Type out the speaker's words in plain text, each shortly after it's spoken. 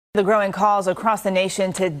The growing calls across the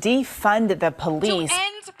nation to defund the police. To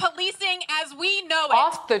end policing as we know it.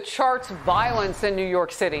 Off the charts violence in New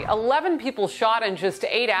York City. 11 people shot in just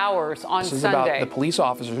 8 hours on This is Sunday. about the police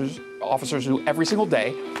officers who every single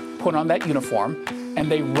day put on that uniform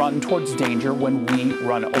and they run towards danger when we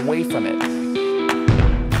run away from it.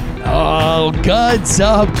 Oh, guts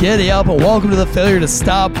up, giddy up, and welcome to the Failure to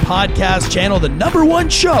Stop podcast channel, the #1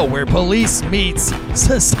 show where police meets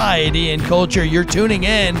society and culture. You're tuning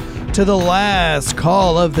in to the last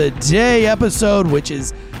call of the day episode, which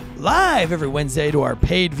is live every Wednesday to our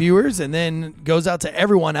paid viewers and then goes out to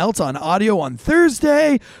everyone else on audio on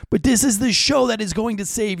Thursday. But this is the show that is going to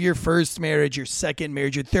save your first marriage, your second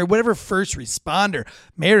marriage, your third, whatever first responder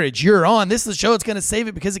marriage you're on. This is the show that's going to save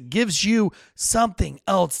it because it gives you something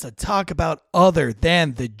else to talk about other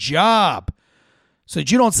than the job. So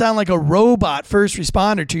that you don't sound like a robot first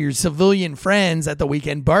responder to your civilian friends at the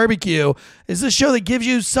weekend barbecue. This is a show that gives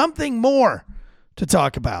you something more to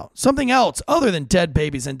talk about, something else other than dead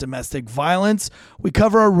babies and domestic violence. We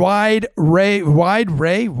cover a wide array of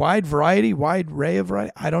variety.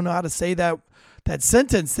 I don't know how to say that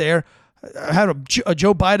sentence there. I had a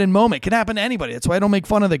Joe Biden moment. Can happen to anybody. That's why I don't make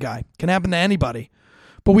fun of the guy. Can happen to anybody.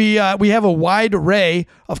 But we have a wide array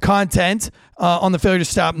of content on the Failure to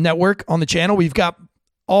Stop network on the channel. We've got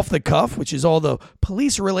Off the Cuff, which is all the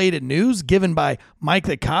police-related news given by Mike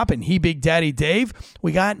the Cop and He Big Daddy Dave.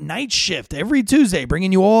 We got Night Shift every Tuesday,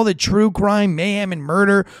 bringing you all the true crime, mayhem, and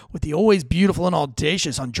murder with the always beautiful and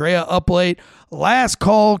audacious Andrea Uplate. Last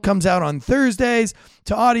Call comes out on Thursdays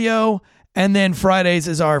to audio. And then Fridays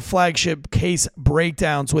is our flagship case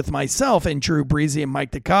breakdowns with myself and Drew Breezy and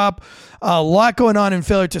Mike the Cop. A lot going on in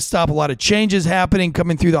Failure to Stop. A lot of changes happening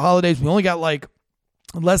coming through the holidays. We only got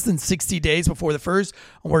less than 60 days before the first,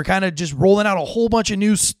 and we're kind of just rolling out a whole bunch of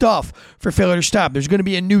new stuff for Failure to Stop. There's going to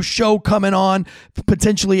be a new show coming on,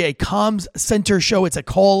 potentially a comms center show. It's a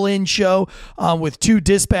call-in show with two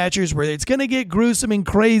dispatchers where it's going to get gruesome and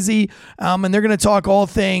crazy, and they're going to talk all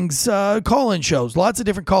things call-in shows, lots of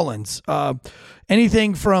different call-ins.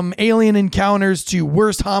 Anything from alien encounters to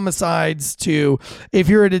worst homicides to if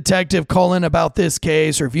you're a detective, call in about this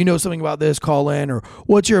case, or if you know something about this, call in, or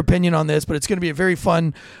what's your opinion on this. But it's going to be a very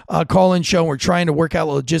fun call-in show. We're trying to work out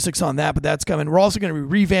logistics on that, but that's coming. We're also going to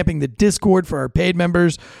be revamping the Discord for our paid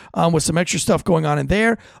members with some extra stuff going on in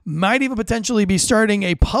there. Might even potentially be starting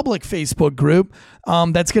a public Facebook group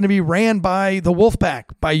that's going to be ran by the Wolfpack,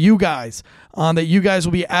 by you guys, that you guys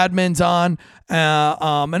will be admins on.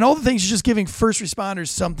 And all the things, just giving first responders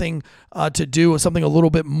something to do, something a little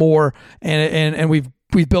bit more, and we've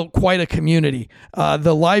built quite a community.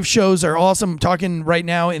 The live shows are awesome. I'm talking right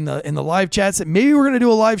now in the live chats that maybe we're going to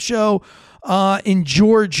do a live show in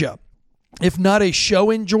Georgia. If not a show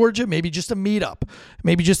in Georgia, maybe just a meetup.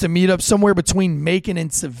 Maybe just a meetup somewhere between Macon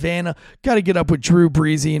and Savannah. Got to get up with Drew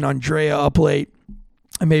Breezy and Andrea Uplate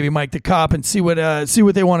and maybe Mike the Cop and see what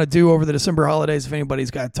they want to do over the December holidays if anybody's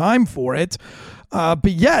got time for it.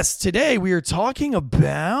 But yes, today we're going to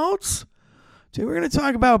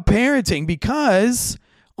talk about parenting, because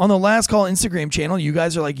on the Last Call Instagram channel, you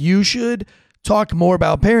guys are like, you should talk more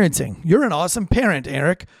about parenting. You're an awesome parent,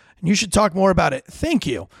 Eric, and you should talk more about it. Thank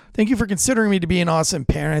you. Thank you for considering me to be an awesome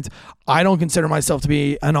parent. I don't consider myself to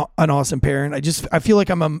be an awesome parent. I feel like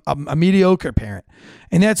I'm a mediocre parent.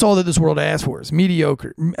 And that's all that this world asks for is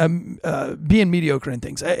mediocre, being mediocre in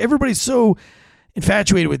things. Everybody's so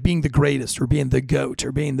infatuated with being the greatest or being the GOAT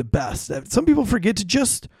or being the best that some people forget to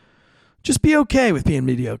just be okay with being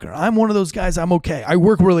mediocre. I'm one of those guys. I'm okay. I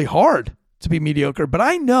work really hard to be mediocre, but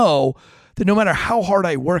I know that no matter how hard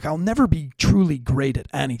I work, I'll never be truly great at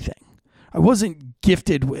anything. I wasn't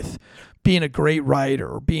gifted with being a great writer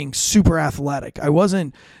or being super athletic. I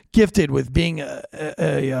wasn't gifted with being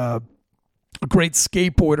a great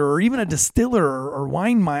skateboarder or even a distiller or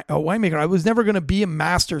winemaker. I was never going to be a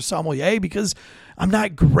master sommelier because I'm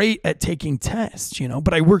not great at taking tests,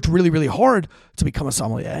 but I worked really, really hard to become a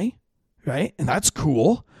sommelier, right? And that's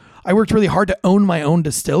cool. I worked really hard to own my own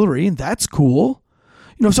distillery, and that's cool.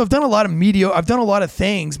 So I've done a lot of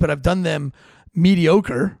things, but I've done them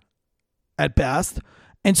mediocre at best.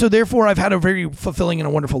 And so therefore I've had a very fulfilling and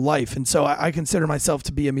a wonderful life. And so I consider myself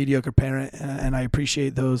to be a mediocre parent, and I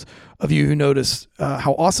appreciate those of you who notice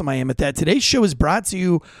how awesome I am at that. Today's show is brought to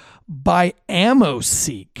you by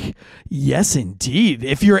AmmoSeek. Yes, indeed.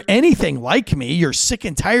 If you're anything like me, you're sick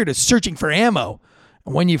and tired of searching for ammo.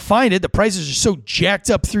 And when you find it, the prices are so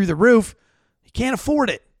jacked up through the roof, you can't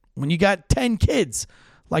afford it when you got 10 kids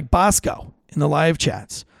like Bosco in the live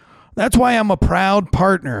chats. That's why I'm a proud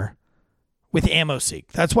partner with AmmoSeek.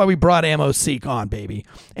 That's why we brought AmmoSeek on, baby.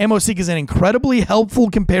 AmmoSeek is an incredibly helpful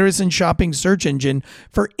comparison shopping search engine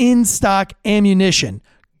for in-stock ammunition,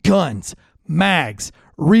 guns, mags,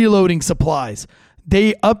 reloading supplies.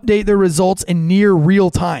 They update their results in near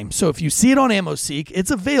real time. So if you see it on AmmoSeek,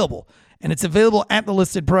 it's available. And it's available at the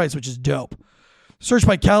listed price, which is dope. Search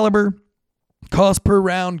by caliber, cost per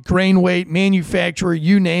round, grain weight, manufacturer,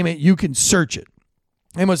 you name it, you can search it.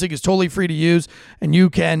 AmmoSeek is totally free to use, and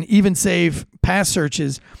you can even save past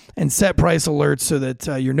searches and set price alerts so that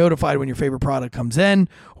you're notified when your favorite product comes in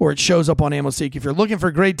or it shows up on AmmoSeek. If you're looking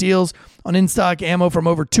for great deals on in-stock ammo from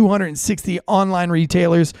over 260 online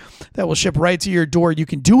retailers that will ship right to your door, you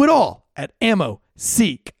can do it all at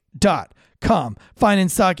ammoseek.com. Find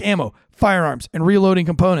in-stock ammo, firearms, and reloading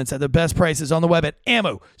components at the best prices on the web at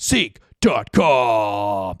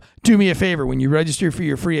ammoseek.com. Do me a favor, when you register for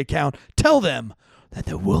your free account, tell them that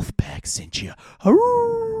the Wolfpack sent you.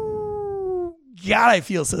 God, I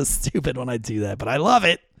feel so stupid when I do that, but I love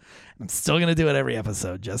it. I'm still going to do it every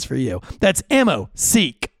episode just for you. That's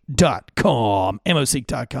ammoseek.com.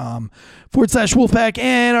 ammoseek.com/Wolfpack.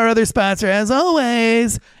 And our other sponsor, as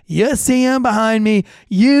always, you see him behind me.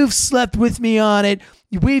 You've slept with me on it.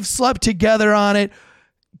 We've slept together on it.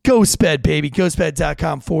 GhostBed, baby.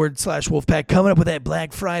 GhostBed.com/Wolfpack. Coming up with that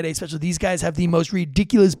Black Friday special. These guys have the most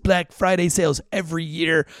ridiculous Black Friday sales every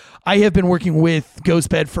year. I have been working with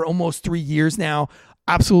GhostBed for almost 3 years now.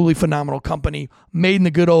 Absolutely phenomenal company. Made in the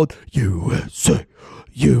good old USA.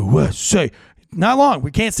 USA. Not long. We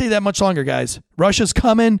can't stay that much longer, guys. Russia's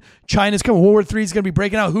coming. China's coming. World War III is going to be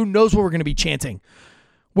breaking out. Who knows what we're going to be chanting?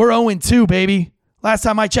 We're 0-2, baby. Last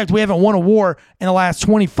time I checked, we haven't won a war in the last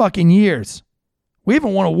 20 fucking years. We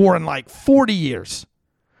haven't won a war in like 40 years.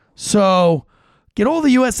 So get all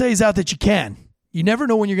the USAs out that you can. You never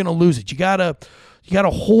know when you're going to lose it. You gotta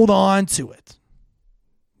hold on to it.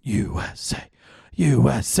 USA.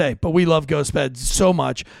 But we love GhostBed so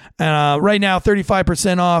much. And right now,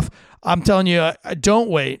 35% off. I'm telling you, don't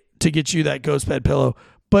wait to get you that GhostBed pillow,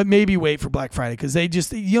 but maybe wait for Black Friday, because they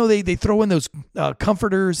just, they throw in those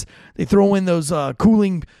comforters. They throw in those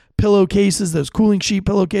cooling pillowcases, those cooling sheet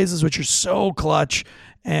pillowcases, which are so clutch,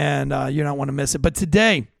 and you don't want to miss it. But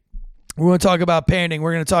today, we're going to talk about parenting.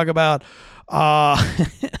 We're going to talk about,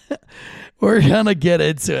 we're going to get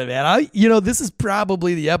into it, man. This is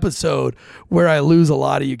probably the episode where I lose a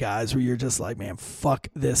lot of you guys, where you're just like, man, fuck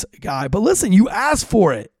this guy. But listen, you asked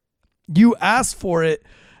for it.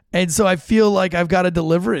 And so I feel like I've got to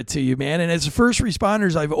deliver it to you, man. And as first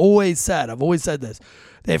responders, I've always said this,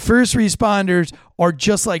 that first responders are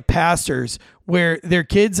just like pastors, where their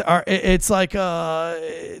kids are, it's like an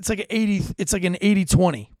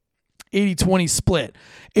 80-20 split.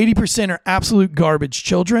 80% are absolute garbage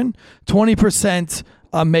children. 20%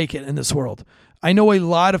 make it in this world. I know a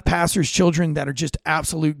lot of pastors' children that are just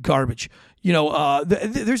absolute garbage.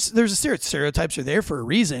 There's stereotypes are there for a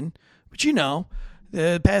reason, but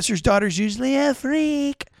the pastor's daughter's usually a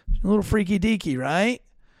freak, a little freaky deaky, right?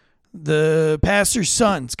 The pastor's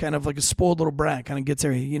son's kind of like a spoiled little brat, kind of gets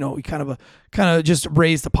there, kind of just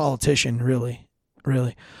raised a politician, really.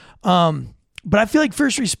 But I feel like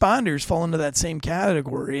first responders fall into that same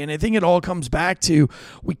category. And I think it all comes back to,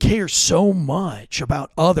 we care so much about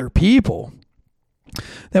other people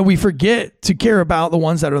that we forget to care about the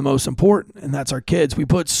ones that are the most important, and that's our kids. We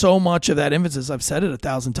put so much of that emphasis, I've said it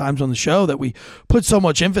 1,000 times on the show, that we put so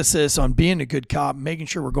much emphasis on being a good cop, making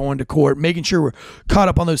sure we're going to court, making sure we're caught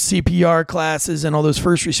up on those CPR classes and all those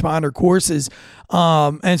first responder courses,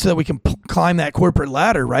 and so that we can climb that corporate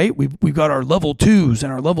ladder, right? We've got our level 2s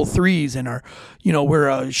and our level 3s and our, we're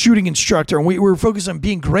a shooting instructor, and we're focused on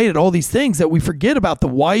being great at all these things, that we forget about the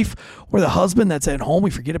wife or the husband that's at home. We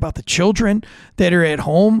forget about the children that are at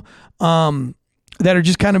home, that are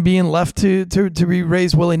just kind of being left to be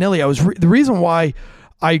raised willy-nilly. The reason why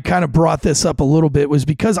I kind of brought this up a little bit was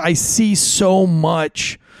because I see so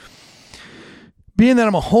much, being that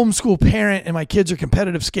I'm a homeschool parent and my kids are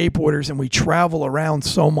competitive skateboarders and we travel around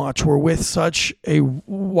so much, we're with such a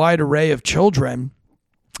wide array of children.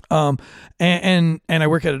 And I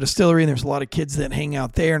work at a distillery, and there's a lot of kids that hang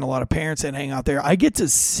out there and a lot of parents that hang out there. I get to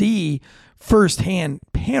see firsthand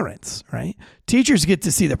parents, right? Teachers get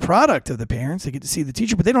to see the product of the parents. They get to see the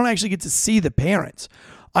teacher, but they don't actually get to see the parents.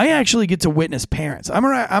 I actually get to witness parents.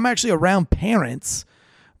 I'm actually around parents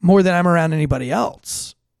more than I'm around anybody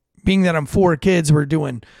else. Being that I'm 4 kids, we're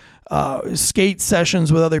doing skate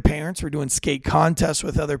sessions with other parents. We're doing skate contests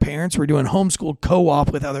with other parents. We're doing homeschool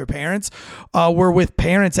co-op with other parents. We're with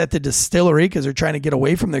parents at the distillery because they're trying to get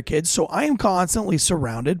away from their kids. So I am constantly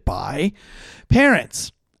surrounded by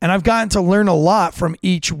parents. And I've gotten to learn a lot from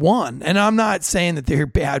each one. And I'm not saying that they're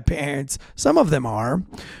bad parents. Some of them are.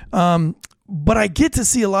 But I get to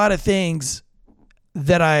see a lot of things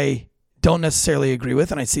that I don't necessarily agree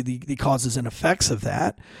with. And I see the causes and effects of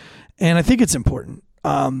that. And I think it's important.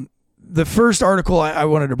 The first article I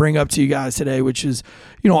wanted to bring up to you guys today, which is,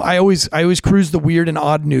 I always cruise the weird and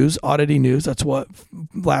oddity news. That's what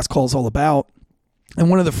Last Call is all about. And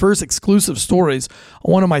one of the first exclusive stories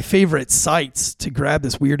on one of my favorite sites to grab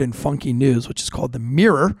this weird and funky news, which is called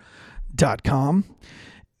themirror.com.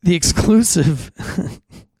 The exclusive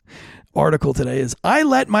article today is, I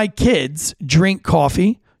let my kids drink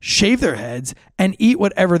coffee, shave their heads, and eat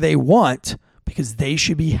whatever they want because they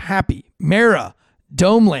should be happy. Mara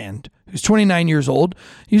Domeland, who's 29 years old,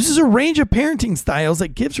 uses a range of parenting styles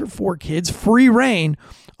that gives her 4 kids free reign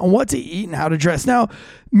on what to eat and how to dress. Now,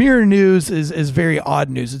 Mirror News is very odd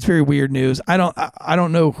news. It's very weird news. I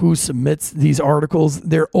don't know who submits these articles.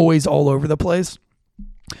 They're always all over the place.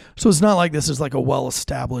 So it's not like this is like a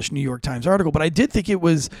well-established New York Times article, but I did think it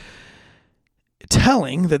was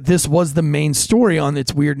telling that this was the main story on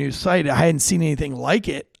its weird news site. I hadn't seen anything like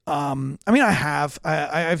it. I have.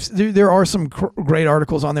 There are some great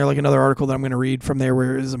articles on there, like another article that I'm going to read from there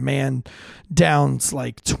where a man downs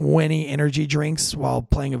like 20 energy drinks while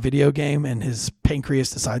playing a video game and his pancreas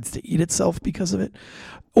decides to eat itself because of it.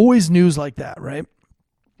 Always news like that, right?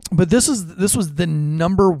 But this was the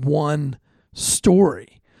number one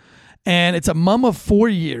story. And it's a mom of 4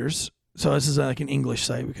 years. So this is like an English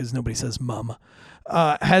site because nobody says mum.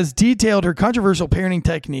 Has detailed her controversial parenting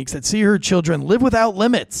techniques that see her children live without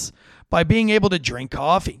limits by being able to drink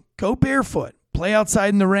coffee, go barefoot, play outside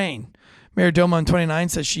in the rain. Mary Domon, 29,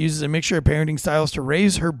 says she uses a mixture of parenting styles to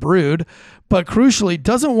raise her brood, but crucially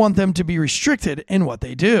doesn't want them to be restricted in what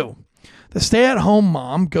they do. The stay-at-home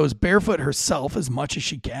mom goes barefoot herself as much as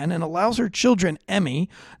she can and allows her children, Emmy,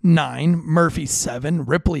 9, Murphy, 7,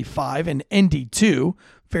 Ripley, 5, and Indy, 2,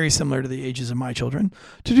 very similar to the ages of my children,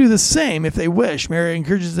 to do the same if they wish. Mary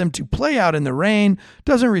encourages them to play out in the rain,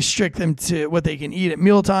 doesn't restrict them to what they can eat at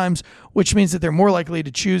meal times, which means that they're more likely to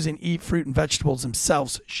choose and eat fruit and vegetables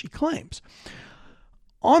themselves, she claims.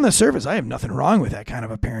 On the surface, I have nothing wrong with that kind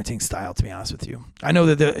of a parenting style, to be honest with you. I know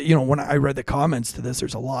that when I read the comments to this,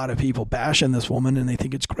 there's a lot of people bashing this woman and they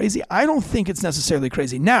think it's crazy. I don't think it's necessarily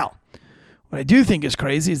crazy. Now, what I do think is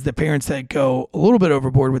crazy is the parents that go a little bit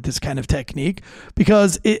overboard with this kind of technique,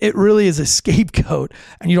 because it really is a scapegoat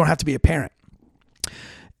and you don't have to be a parent.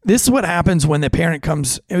 This is what happens when the parent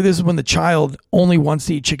this is when the child only wants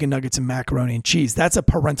to eat chicken nuggets and macaroni and cheese. That's a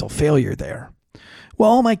parental failure there. Well,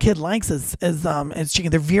 all my kid likes is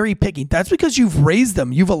chicken. They're very picky. That's because you've raised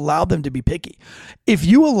them. You've allowed them to be picky. If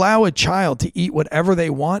you allow a child to eat whatever they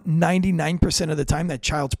want, 99% of the time, that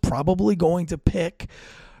child's probably going to pick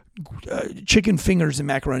chicken fingers and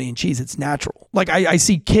macaroni and cheese. It's natural. Like I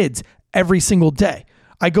see kids every single day.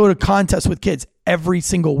 I go to contests with kids every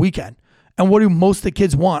single weekend. And what do most of the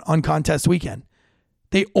kids want on contest weekend?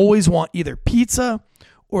 They always want either pizza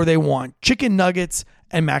or they want chicken nuggets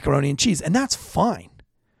and macaroni and cheese. And that's fine.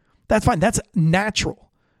 That's fine. That's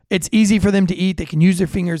natural. It's easy for them to eat. They can use their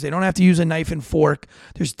fingers. They don't have to use a knife and fork.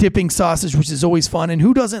 There's dipping sausage, which is always fun. And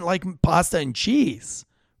who doesn't like pasta and cheese,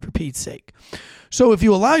 for Pete's sake? So if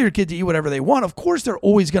you allow your kid to eat whatever they want, of course they're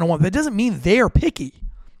always going to want, but it doesn't mean they're picky.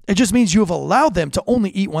 It just means you have allowed them to only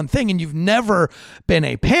eat one thing, and you've never been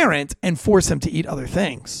a parent and forced them to eat other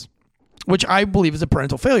things, which I believe is a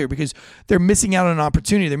parental failure because they're missing out on an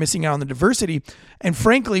opportunity. They're missing out on the diversity. And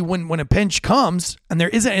frankly, when a pinch comes and there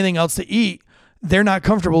isn't anything else to eat, they're not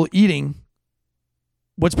comfortable eating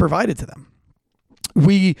what's provided to them.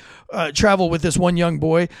 We travel with this one young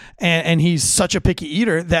boy, and he's such a picky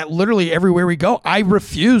eater that literally everywhere we go, I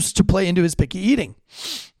refuse to play into his picky eating.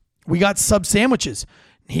 We got sub sandwiches.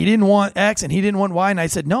 He didn't want X and he didn't want Y. And I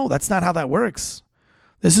said, no, that's not how that works.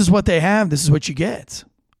 This is what they have. This is what you get.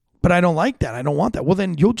 But I don't like that. I don't want that. Well,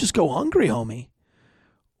 then you'll just go hungry, homie.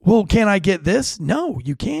 Well, can I get this? No,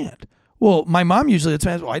 you can't. Well, my mom usually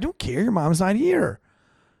says, well, I don't care. Your mom's not here.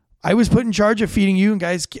 I was put in charge of feeding you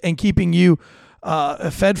and keeping you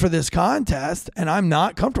fed for this contest, and I'm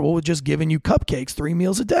not comfortable with just giving you cupcakes 3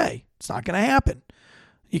 meals a day. It's not going to happen.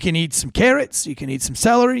 You can eat some carrots. You can eat some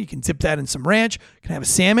celery. You can dip that in some ranch. You can have a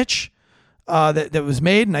sandwich that was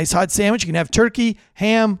made, a nice hot sandwich. You can have turkey,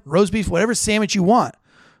 ham, roast beef, whatever sandwich you want.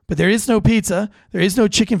 But there is no pizza, there is no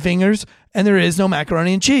chicken fingers, and there is no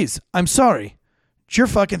macaroni and cheese. I'm sorry. You're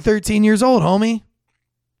fucking 13 years old, homie.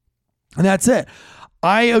 And that's it.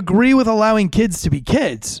 I agree with allowing kids to be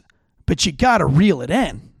kids, but you got to reel it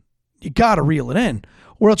in. You got to reel it in,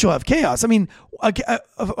 or else you'll have chaos. I mean, a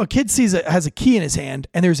kid has a key in his hand,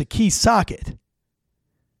 and there's a key socket.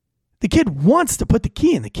 The kid wants to put the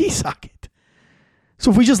key in the key socket.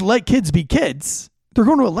 So if we just let kids be kids, they're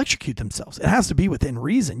going to electrocute themselves. It has to be within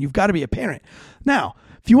reason. You've got to be a parent. Now,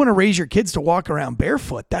 if you want to raise your kids to walk around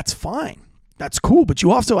barefoot, that's fine. That's cool. But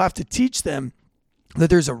you also have to teach them that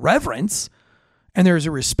there's a reverence and there's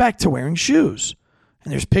a respect to wearing shoes.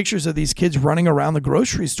 And there's pictures of these kids running around the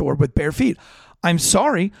grocery store with bare feet. I'm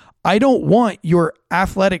sorry. I don't want your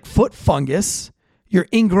athletic foot fungus, your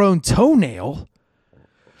ingrown toenail,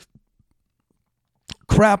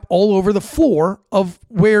 crap all over the floor of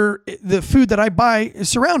where the food that I buy is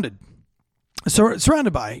surrounded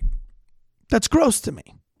by. That's gross to me.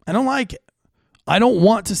 I don't like it. I don't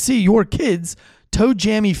want to see your kids' toe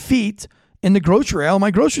jammy feet in the grocery aisle of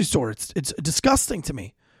my grocery store. It's disgusting to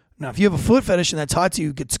me. Now, if you have a foot fetish and that's hot to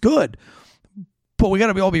you, it's good. But we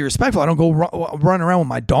got to all be respectful. I don't go run around with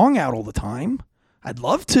my dong out all the time. I'd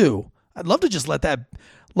love to. I'd love to just let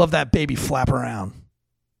that baby flap around.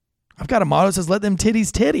 I've got a motto that says, let them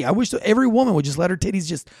titties titty. I wish that every woman would just let her titties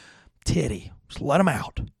just titty. Just let them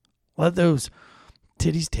out. Let those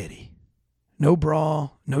titties titty. No bra,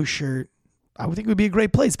 no shirt. I would think it would be a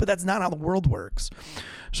great place, but that's not how the world works.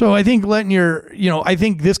 So I think I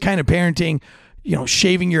think this kind of parenting,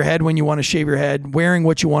 shaving your head when you want to shave your head, wearing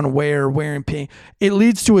what you want to wear, wearing pink, it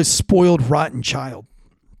leads to a spoiled, rotten child.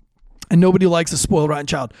 And nobody likes a spoiled, rotten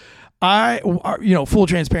child. Full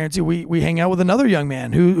transparency, we hang out with another young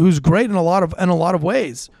man who's great in a lot of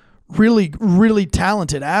ways. Really, really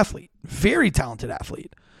talented athlete. Very talented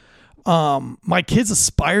athlete. My kids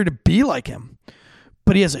aspire to be like him,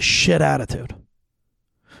 but he has a shit attitude.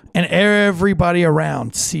 And everybody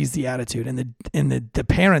around sees the attitude, and the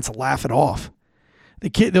parents laugh it off. The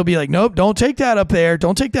kid, they'll be like, nope, don't take that up there.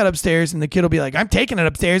 Don't take that upstairs. And the kid will be like, I'm taking it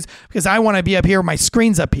upstairs because I want to be up here. My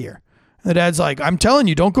screen's up here. And the dad's like, I'm telling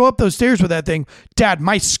you, don't go up those stairs with that thing. Dad,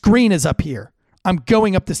 my screen is up here. I'm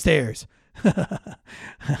going up the stairs. And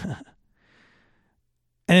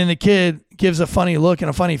then the kid gives a funny look and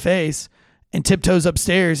a funny face and tiptoes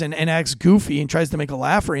upstairs and acts goofy and tries to make a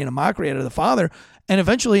laughery and a mockery out of the father, and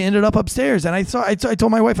eventually ended up upstairs. And I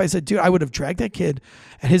told my wife, I said, dude, I would have dragged that kid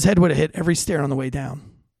and his head would have hit every stair on the way down.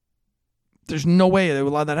 There's no way they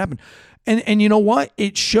would allow that to happen. And you know what?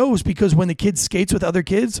 It shows, because when the kid skates with other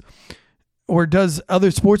kids or does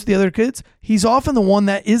other sports with the other kids, he's often the one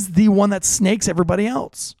that snakes everybody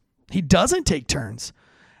else. He doesn't take turns.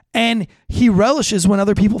 And he relishes when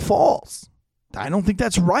other people falls. I don't think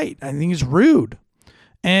that's right. I think it's rude.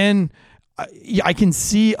 And I can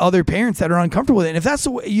see other parents that are uncomfortable with it. And if that's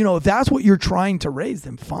the way, if that's what you're trying to raise,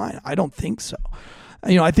 then fine. I don't think so.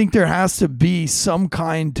 I think there has to be some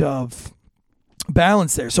kind of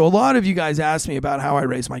balance there. So a lot of you guys asked me about how I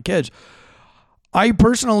raise my kids. I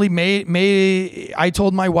personally I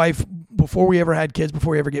told my wife before we ever had kids,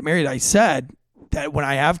 before we ever get married, I said that when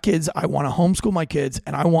I have kids, I want to homeschool my kids,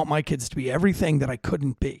 and I want my kids to be everything that I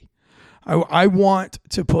couldn't be. I want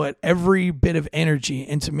to put every bit of energy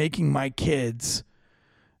into making my kids,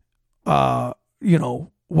 what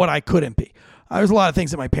I couldn't be. There's a lot of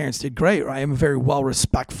things that my parents did great. Right? I am a very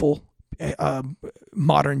respectful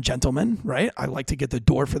modern gentleman, right? I like to get the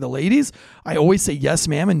door for the ladies. I always say yes,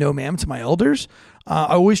 ma'am, and no, ma'am to my elders.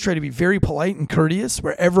 I always try to be very polite and courteous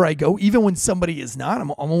wherever I go, even when somebody is not.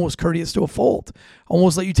 I'm almost courteous to a fault. I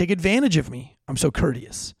almost let you take advantage of me. I'm so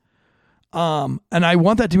courteous. And I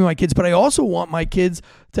want that to be my kids, but I also want my kids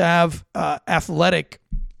to have athletic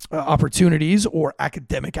opportunities or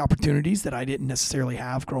academic opportunities that I didn't necessarily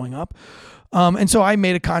have growing up. And so I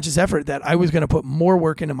made a conscious effort that I was going to put more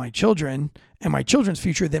work into my children and my children's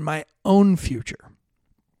future than my own future.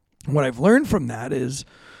 What I've learned from that is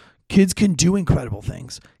kids can do incredible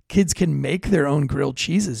things. Kids can make their own grilled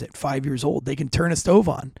cheeses at 5 years old. They can turn a stove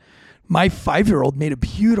on. My 5-year-old made a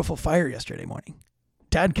beautiful fire yesterday morning.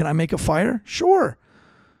 Dad, can I make a fire? Sure.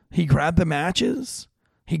 He grabbed the matches.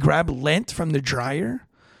 He grabbed lint from the dryer.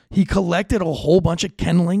 He collected a whole bunch of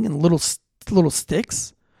kindling and little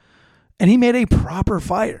sticks. And he made a proper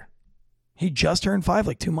fire. He just turned 5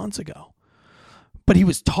 like 2 months ago. But he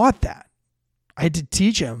was taught that. I had to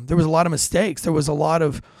teach him. There was a lot of mistakes. There was a lot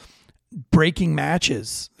of breaking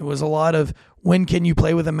matches. There was a lot of when can you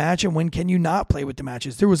play with a match and when can you not play with the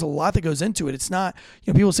matches. There was a lot that goes into it. It's not,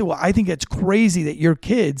 people say, well, I think it's crazy that your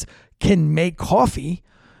kids can make coffee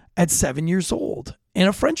at 7 years old in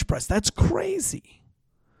a French press. That's crazy.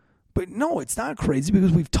 But no, it's not crazy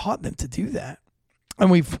because we've taught them to do that. And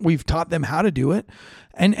we've taught them how to do it.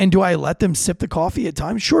 And do I let them sip the coffee at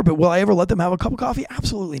times? Sure. But will I ever let them have a cup of coffee?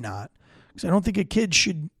 Absolutely not. because I don't think a kid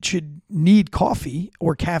should need coffee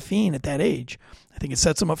or caffeine at that age. I think it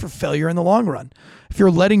sets them up for failure in the long run. If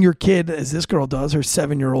you're letting your kid, as this girl does, her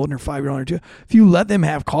 7-year-old and her 5-year-old, if you let them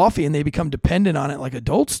have coffee and they become dependent on it like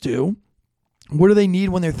adults do, what do they need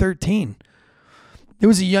when they're 13? There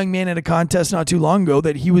was a young man at a contest not too long ago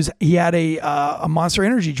that he had a Monster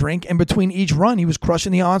Energy drink, and between each run, he was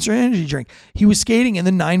crushing the Monster Energy drink. He was skating in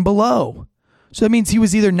the 9 below. So that means he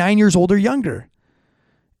was either 9 years old or younger.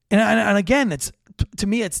 And again, to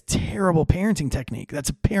me, it's terrible parenting technique. That's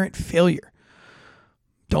a parent failure.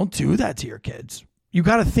 Don't do that to your kids. You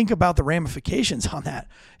got to think about the ramifications on that.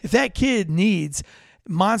 If that kid needs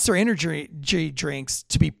Monster Energy drinks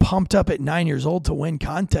to be pumped up at 9 years old to win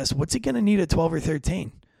contests, what's he going to need at 12 or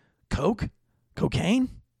 13? Coke? Cocaine?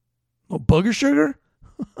 A little booger sugar?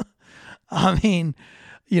 I mean,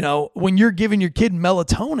 when you're giving your kid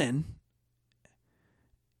melatonin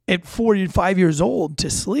at 45 years old to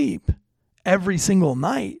sleep every single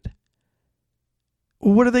night,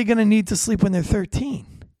 what are they going to need to sleep when they're 13?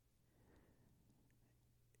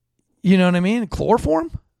 You know what I mean?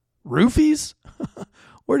 Chloroform? Roofies?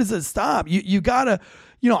 Where does it stop? You gotta,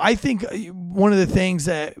 I think one of the things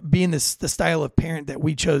that being the style of parent that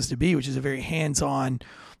we chose to be, which is a very hands-on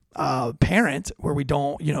parent, where we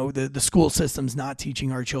don't, the school system's not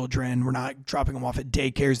teaching our children. We're not dropping them off at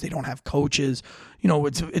daycares. They don't have coaches.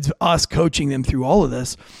 It's us coaching them through all of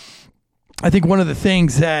this. I think one of the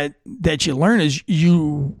things that you learn is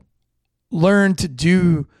you learn to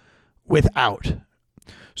do without.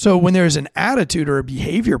 So when there's an attitude or a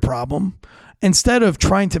behavior problem, instead of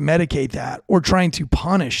trying to medicate that or trying to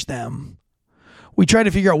punish them, we try to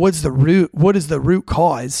figure out what is the root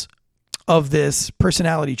cause of this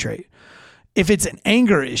personality trait. If it's an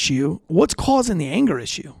anger issue, what's causing the anger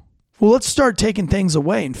issue? Well, let's start taking things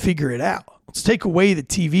away and figure it out. Let's take away the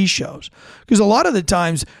TV shows, because a lot of the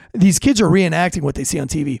times these kids are reenacting what they see on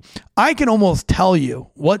TV. I can almost tell you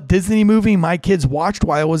what Disney movie my kids watched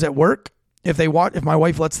while I was at work. If my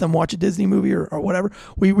wife lets them watch a Disney movie or whatever,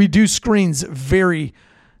 we do screens very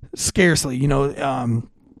scarcely. We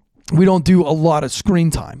don't do a lot of screen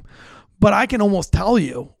time, but I can almost tell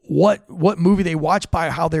you what movie they watch by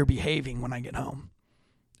how they're behaving when I get home.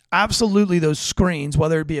 Absolutely, those screens,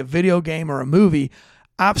 whether it be a video game or a movie,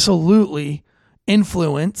 absolutely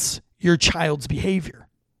influence your child's behavior.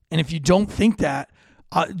 And if you don't think that,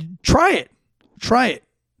 try it.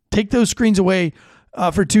 Take those screens away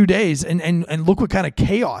for 2 days and look what kind of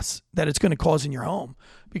chaos that it's going to cause in your home,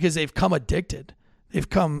 because they've come addicted. They've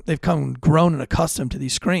come grown and accustomed to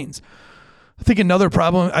these screens. I think another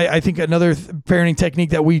problem, I think another parenting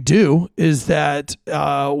technique that we do is that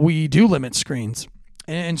we do limit screens.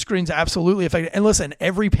 And screens absolutely affect. And listen,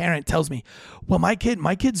 every parent tells me, well, my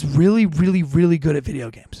kid's really, really, really good at video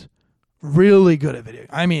games. Really good at video.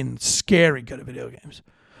 I mean, scary good at video games.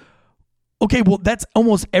 Okay, well, that's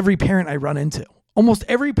almost every parent I run into. Almost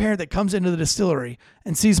every parent that comes into the distillery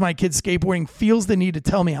and sees my kid skateboarding feels the need to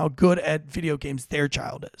tell me how good at video games their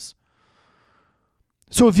child is.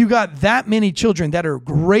 So if you got that many children that are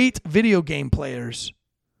great video game players,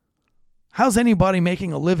 how's anybody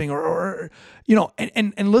making a living?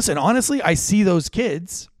 And listen, honestly, I see those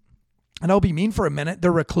kids, and I'll be mean for a minute.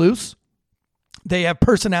 They're recluse. They have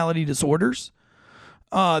personality disorders.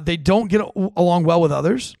 They don't get along well with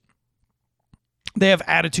others. They have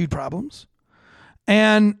attitude problems.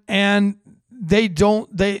 And they don't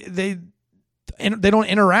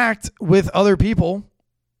interact with other people,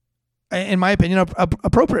 in my opinion,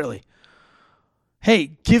 appropriately.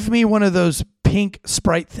 Hey, give me one of those pink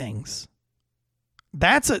Sprite things.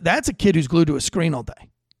 That's a kid who's glued to a screen all day.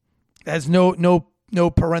 Has no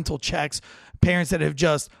parental checks. Parents that have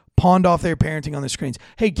just pawned off their parenting on the screens.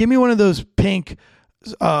 Hey, give me one of those pink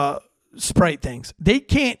Sprite things. They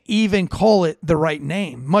can't even call it the right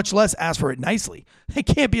name, much less ask for it nicely. They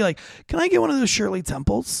can't be like, can I get one of those Shirley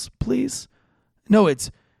Temples, please? No,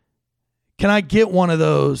 it's, can I get one of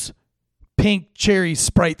those pink cherry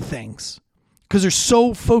Sprite things? Because they're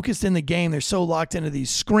so focused in the game, they're so locked into these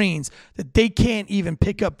screens that they can't even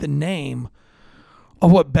pick up the name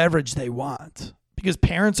of what beverage they want, because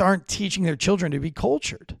parents aren't teaching their children to be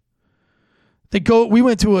cultured. We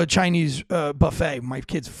went to a Chinese buffet, my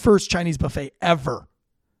kid's first Chinese buffet ever,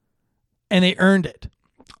 and they earned it.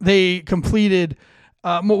 They completed,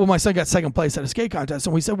 my son got second place at a skate contest,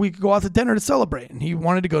 and we said we could go out to dinner to celebrate, and he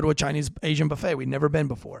wanted to go to a Chinese Asian buffet. We'd never been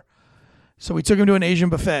before. So we took him to an Asian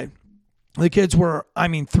buffet. The kids were,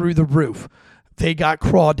 through the roof. They got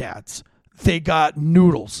crawdads. They got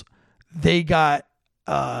noodles. They got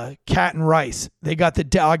cat and rice. They got the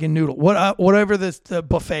dog and noodle. Whatever the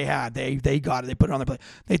buffet had, they got it. They put it on their plate.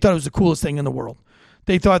 They thought it was the coolest thing in the world.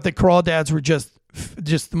 They thought that crawdads were just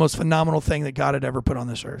the most phenomenal thing that God had ever put on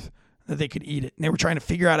this earth, that they could eat it. And they were trying to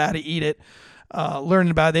figure out how to eat it,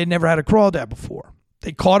 learning about it. They'd never had a crawdad before.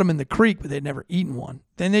 They caught them in the creek, but they'd never eaten one.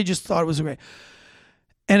 Then they just thought it was great.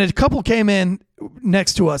 And a couple came in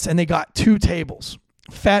next to us, and they got 2 tables.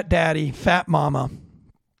 Fat daddy, fat mama,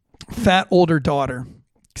 fat older daughter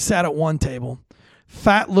sat at one table.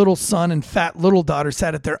 Fat little son and fat little daughter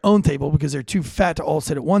sat at their own table because they're too fat to all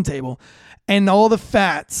sit at one table. And all the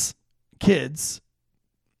fats kids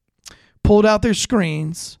pulled out their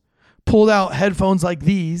screens, pulled out headphones like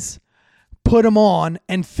these, put them on,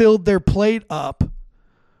 and filled their plate up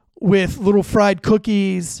with little fried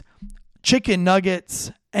cookies, chicken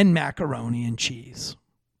nuggets, and macaroni and cheese.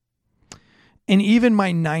 And even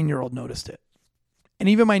my 9-year-old noticed it. And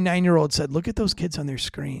even my 9-year-old said, look at those kids on their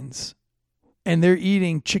screens. And they're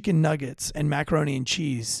eating chicken nuggets and macaroni and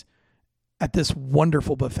cheese at this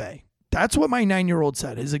wonderful buffet. That's what my 9-year-old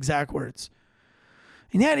said, his exact words.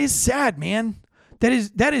 And that is sad, man. That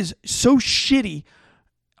is so shitty.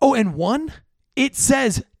 Oh, and it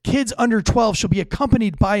says kids under 12 shall be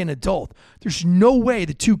accompanied by an adult. There's no way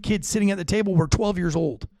the 2 kids sitting at the table were 12 years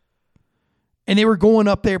old. And they were going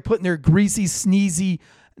up there putting their greasy, sneezy,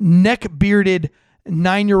 neck-bearded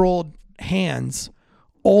 9-year-old hands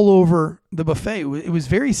all over the buffet. It was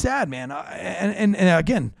very sad, man. And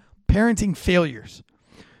again, parenting failures.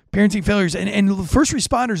 And first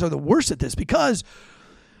responders are the worst at this, because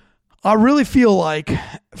I really feel like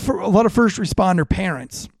for a lot of first responder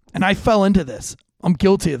parents, and I fell into this, I'm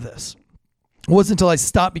guilty of this. It wasn't until I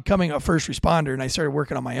stopped becoming a first responder and I started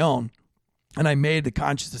working on my own, and I made the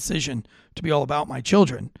conscious decision to be all about my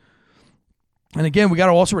children. And again, we got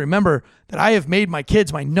to also remember that I have made my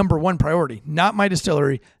kids my number one priority, not my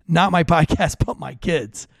distillery, not my podcast, but my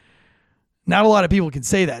kids. Not a lot of people can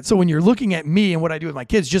say that. So when you're looking at me and what I do with my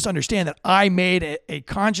kids, just understand that I made a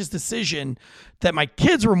conscious decision that my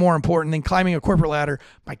kids were more important than climbing a corporate ladder.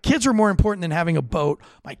 My kids are more important than having a boat.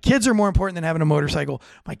 My kids are more important than having a motorcycle.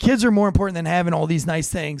 My kids are more important than having all these nice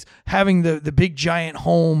things, having the big giant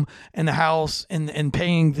home and the house and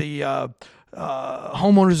paying the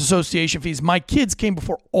homeowners association fees. My kids came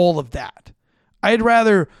before all of that. I'd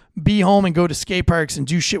rather be home and go to skate parks and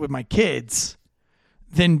do shit with my kids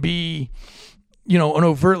than be, an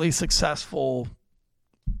overtly successful,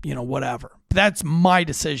 whatever. That's my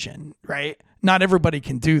decision, right? Not everybody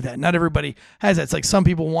can do that. Not everybody has that. It's like some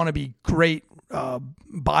people want to be great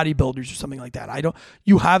bodybuilders or something like that.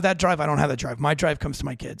 You have that drive. I don't have that drive. My drive comes to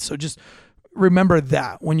my kids. So just remember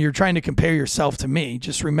that when you're trying to compare yourself to me,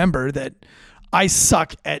 just remember that I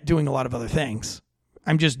suck at doing a lot of other things.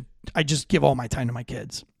 I just give all my time to my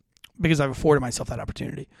kids because I've afforded myself that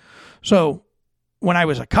opportunity. So when I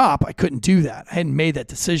was a cop, I couldn't do that. I hadn't made that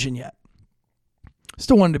decision yet.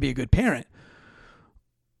 Still wanted to be a good parent.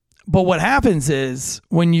 But what happens is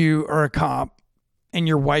when you are a cop and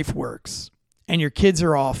your wife works and your kids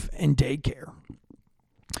are off in daycare,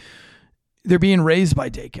 they're being raised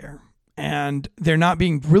by daycare. And they're not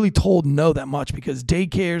being really told no that much, because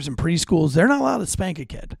daycares and preschools, they're not allowed to spank a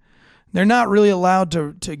kid. They're not really allowed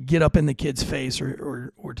to get up in the kid's face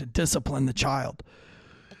or to discipline the child.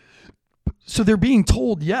 So they're being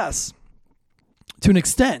told yes to an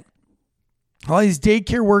extent. All these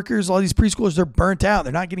daycare workers, all these preschoolers, they're burnt out.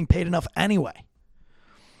 They're not getting paid enough anyway.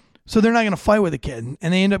 So they're not going to fight with the kid,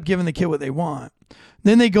 and they end up giving the kid what they want.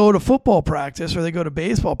 Then they go to football practice or they go to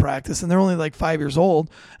baseball practice, and they're only like 5 years old,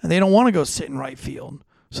 and they don't want to go sit in right field.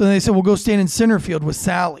 So then they say, well, go stand in center field with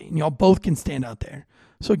Sally, and y'all both can stand out there.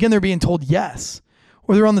 So again, they're being told yes.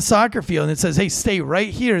 Or they're on the soccer field and it says, hey, stay right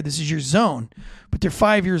here. This is your zone. But they're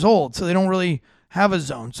 5 years old, so they don't really have a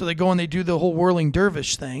zone. So they go and they do the whole whirling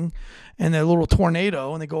dervish thing and their little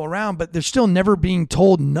tornado, and they go around, but they're still never being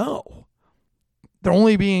told no. They're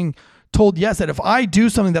only being told yes, that if I do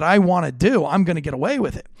something that I want to do, I'm going to get away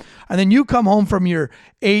with it. And then you come home from your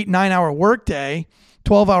 8-9 hour workday,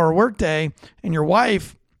 12-hour workday, and your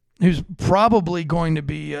wife, who's probably going to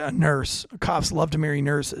be a nurse. Cops love to marry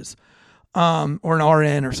nurses, or an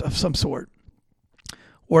RN or of some sort,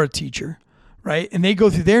 or a teacher, right? And they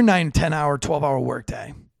go through their 9, 10 hour, 12-hour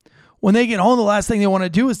workday. When they get home, the last thing they want to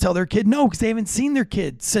do is tell their kid no, because they haven't seen their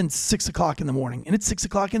kid since 6 o'clock in the morning, and it's 6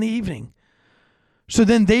 o'clock in the evening. So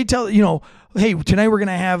then they tell, hey, tonight we're going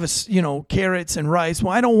to have, carrots and rice.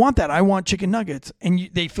 Well, I don't want that. I want chicken nuggets. And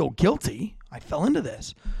they feel guilty. I fell into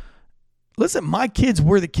this. Listen, my kids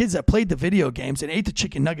were the kids that played the video games and ate the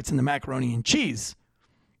chicken nuggets and the macaroni and cheese.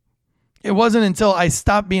 It wasn't until I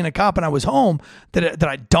stopped being a cop and I was home that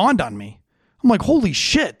it dawned on me. I'm like, holy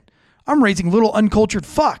shit, I'm raising little uncultured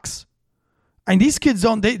fucks. And these kids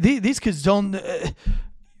don't,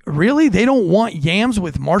 Really? They don't want yams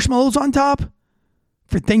with marshmallows on top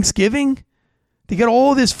for Thanksgiving? They got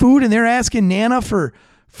all this food and they're asking Nana for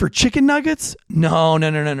chicken nuggets? No.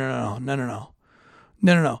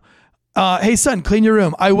 Hey son, clean your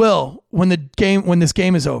room. I will when this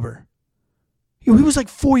game is over. He was like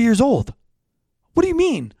 4 years old. What do you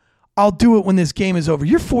mean? I'll do it when this game is over.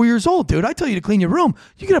 You're 4 years old, dude. I tell you to clean your room.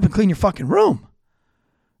 You get up and clean your fucking room.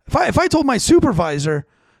 If I told my supervisor,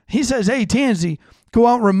 he says, hey, Tansy, go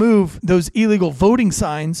out and remove those illegal voting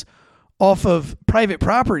signs off of private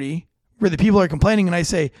property where the people are complaining, and I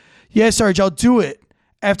say, yeah, Sarge, I'll do it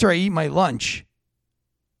after I eat my lunch.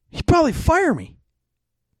 He'd probably fire me.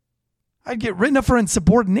 I'd get written up for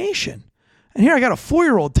insubordination. And here I got a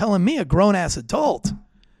 4-year-old telling me, a grown-ass adult,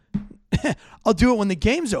 I'll do it when the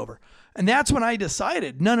game's over. And that's when I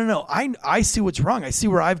decided, no. I see what's wrong. I see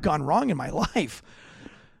where I've gone wrong in my life.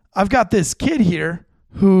 I've got this kid here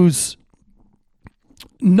who's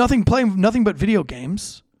playing nothing but video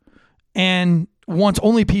games and wants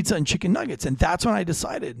only pizza and chicken nuggets. And that's when I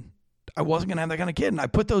decided I wasn't going to have that kind of kid. And I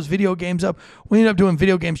put those video games up. We ended up doing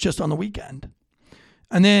video games just on the weekend.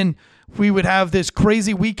 And then we would have this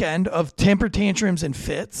crazy weekend of temper tantrums and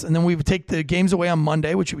fits. And then we would take the games away on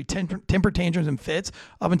Monday, which would be temper tantrums and fits,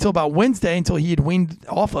 up until about Wednesday, until he had weaned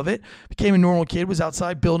off of it, became a normal kid, was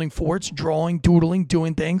outside building forts, drawing, doodling,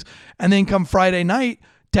 doing things. And then come Friday night,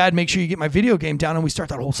 Dad, make sure you get my video game down, and we start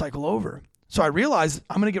that whole cycle over. So I realized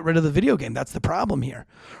I'm going to get rid of the video game. That's the problem here.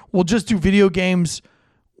 We'll just do video games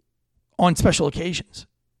on special occasions,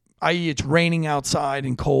 i.e. it's raining outside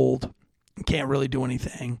and cold, can't really do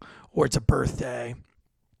anything, or it's a birthday,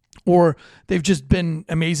 or they've just been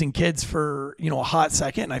amazing kids for, a hot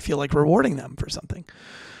second, and I feel like rewarding them for something.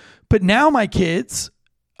 But now my kids,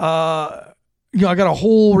 I got a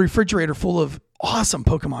whole refrigerator full of awesome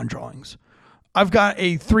Pokemon drawings. I've got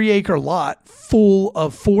a 3-acre lot full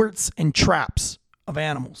of forts and traps of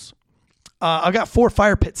animals. I've got 4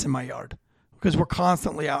 fire pits in my yard because we're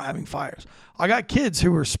constantly out having fires. I got kids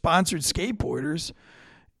who are sponsored skateboarders,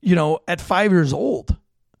 at 5 years old.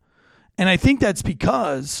 And I think that's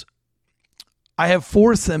because I have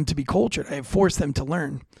forced them to be cultured. I have forced them to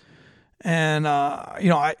learn. And,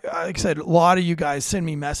 like I said, a lot of you guys send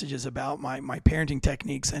me messages about my parenting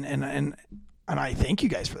techniques, and I thank you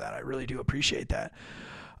guys for that. I really do appreciate that.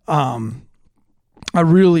 I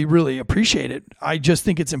really, really appreciate it. I just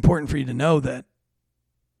think it's important for you to know that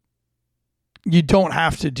you don't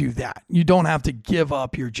have to do that. You don't have to give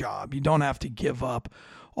up your job. You don't have to give up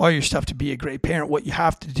all your stuff to be a great parent. What you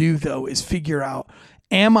have to do, though, is figure out,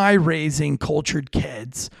 am I raising cultured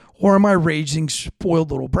kids, or am I raising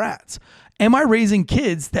spoiled little brats? Am I raising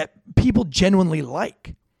kids that people genuinely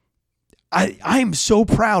like? I am so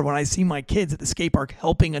proud when I see my kids at the skate park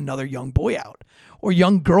helping another young boy out or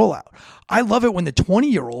young girl out. I love it when the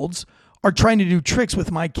 20-year-olds are trying to do tricks with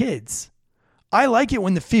my kids. I like it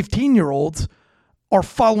when the 15-year-olds are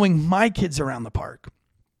following my kids around the park,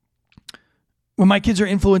 when my kids are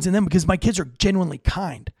influencing them, because my kids are genuinely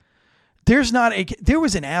kind. There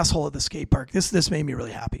was an asshole at the skate park. This made me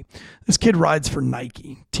really happy. This kid rides for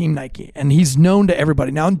Nike, Team Nike, and he's known to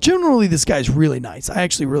everybody. Now, generally, this guy's really nice. I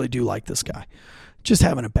actually really do like this guy. Just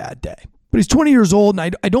having a bad day. But he's 20 years old,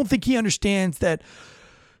 and I don't think he understands that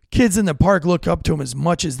kids in the park look up to him as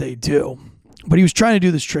much as they do. But he was trying to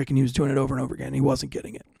do this trick, and he was doing it over and over again. He wasn't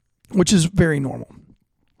getting it, which is very normal.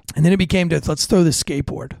 And then it became let's throw this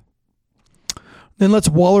skateboard. Then let's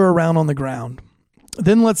waller around on the ground.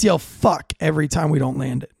 Then let's yell fuck every time we don't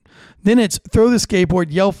land it. Then it's throw the skateboard,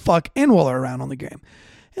 yell fuck, and waller around on the game.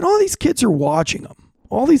 And all these kids are watching him.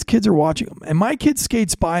 And my kid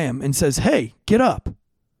skates by him and says, hey, get up.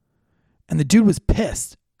 And the dude was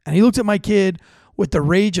pissed. And he looked at my kid with the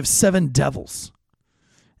rage of 7 devils.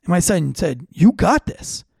 And my son said, you got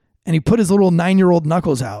this. And he put his little 9-year-old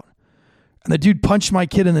knuckles out. And the dude punched my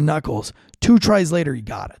kid in the knuckles. 2 tries later, he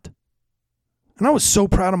got it. And I was so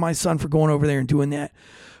proud of my son for going over there and doing that.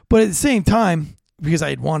 But at the same time, because I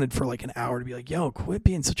had wanted for like an hour to be like, yo, quit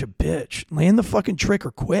being such a bitch. Land the fucking trick or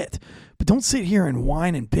quit. But don't sit here and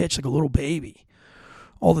whine and bitch like a little baby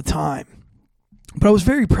all the time. But I was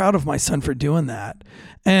very proud of my son for doing that.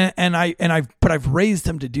 But I've raised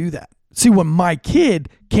him to do that. See, when my kid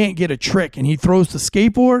can't get a trick and he throws the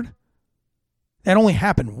skateboard, that only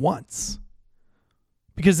happened once.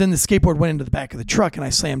 Because then the skateboard went into the back of the truck and I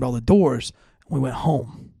slammed all the doors. We went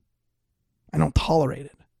home. I don't tolerate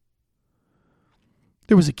it.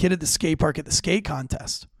 There was a kid at the skate park at the skate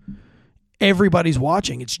contest. Everybody's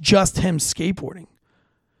watching. It's just him skateboarding.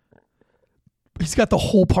 He's got the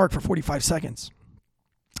whole park for 45 seconds.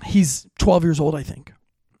 He's 12 years old, I think.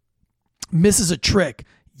 Misses a trick,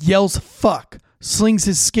 yells fuck, slings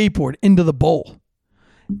his skateboard into the bowl.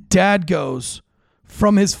 Dad goes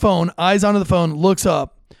from his phone, eyes onto the phone, looks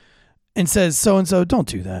up, and says, so-and-so, don't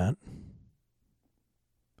do that.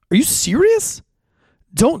 Are you serious?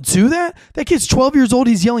 Don't do that? That kid's 12 years old.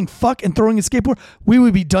 He's yelling fuck and throwing a skateboard. We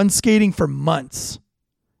would be done skating for months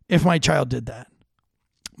if my child did that.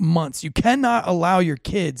 Months. You cannot allow your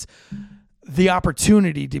kids the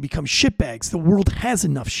opportunity to become shitbags. The world has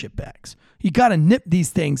enough shitbags. You got to nip these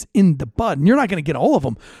things in the bud. And you're not going to get all of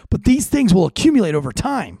them, but these things will accumulate over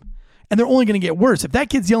time. And they're only going to get worse. If that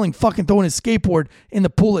kid's yelling fucking throwing his skateboard in the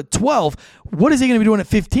pool at 12, what is he going to be doing at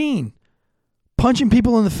 15? Punching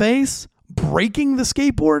people in the face? Breaking the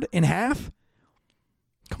skateboard in half?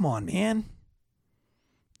 Come on, man.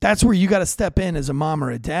 That's where you got to step in as a mom or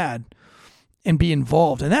a dad and be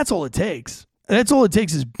involved. And that's all it takes. That's all it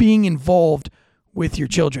takes is being involved with your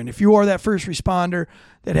children. If you are that first responder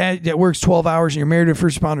that works 12 hours and you're married to a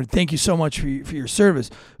first responder, thank you so much for your service.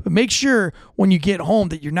 But make sure when you get home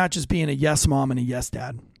that you're not just being a yes mom and a yes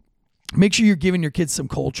dad. Make sure you're giving your kids some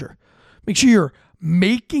culture. Make sure you're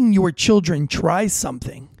making your children try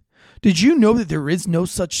something. Did you know that there is no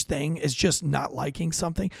such thing as just not liking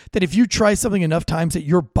something? That if you try something enough times that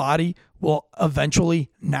your body will eventually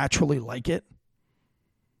naturally like it?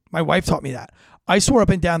 My wife taught me that. I swore up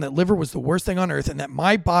and down that liver was the worst thing on earth and that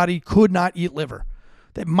my body could not eat liver.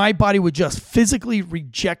 That my body would just physically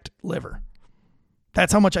reject liver.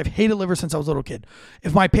 That's how much I've hated liver since I was a little kid.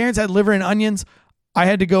 If my parents had liver and onions, I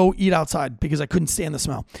had to go eat outside because I couldn't stand the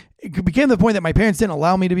smell. It became the point that my parents didn't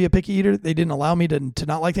allow me to be a picky eater. They didn't allow me to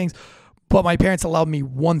not like things. But my parents allowed me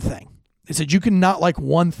one thing. They said, you can not like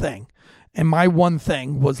one thing. And my one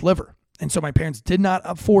thing was liver. And so my parents did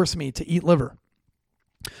not force me to eat liver.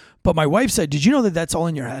 But my wife said, did you know that that's all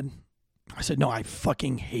in your head? I said, no, I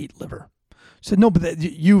fucking hate liver. She said, no, but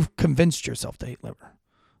you've convinced yourself to hate liver.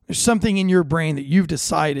 There's something in your brain that you've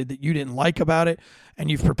decided that you didn't like about it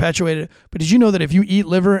and you've perpetuated it. But did you know that if you eat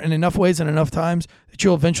liver in enough ways and enough times that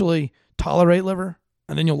you'll eventually tolerate liver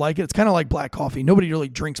and then you'll like it? It's kind of like black coffee. Nobody really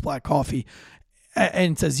drinks black coffee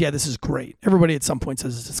and says, yeah, this is great. Everybody at some point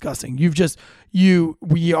says it's disgusting.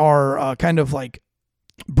 We are kind of like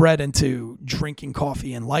bred into drinking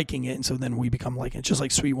coffee and liking it. And so then we become like it. It's just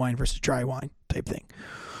like sweet wine versus dry wine type thing.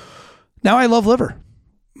 Now I love liver.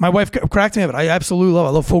 My wife cracked me up. I absolutely love it.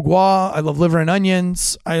 I love foie gras. I love liver and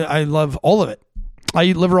onions. I love all of it. I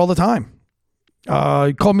eat liver all the time.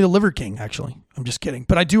 Call me the liver king, actually. I'm just kidding.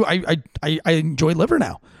 But I do. I enjoy liver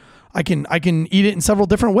now. I can eat it in several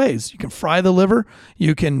different ways. You can fry the liver.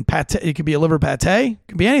 You can pate. It could be a liver pate. It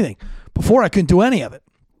could be anything. Before I couldn't do any of it.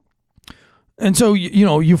 And so,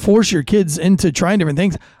 you force your kids into trying different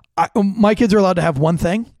things. My kids are allowed to have one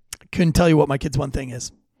thing. I couldn't tell you what my kid's one thing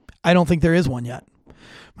is. I don't think there is one yet.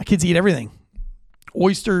 My kids eat everything.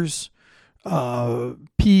 Oysters,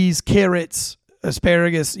 peas, carrots,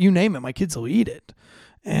 asparagus, you name it. My kids will eat it.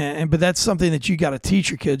 But that's something that you got to teach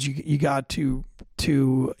your kids. You got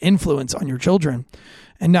to influence on your children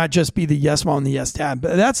and not just be the yes mom and the yes dad.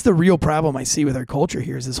 But that's the real problem I see with our culture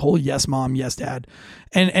here is this whole yes mom, yes dad.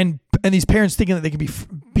 And these parents thinking that they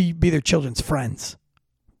can be their children's friends.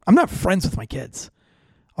 I'm not friends with my kids.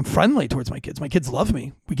 I'm friendly towards my kids. My kids love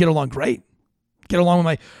me. We get along great. Get along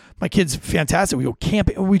with my kids fantastic. We go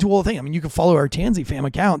camping. We do all the thing. I mean, you can follow our Tansy fam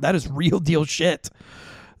account. That is real deal shit.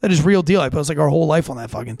 That is real deal. I post like our whole life on that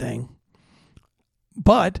fucking thing.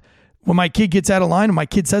 But when my kid gets out of line and my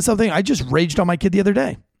kid says something, I just raged on my kid the other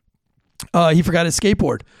day. He forgot his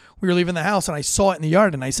skateboard. We were leaving the house and I saw it in the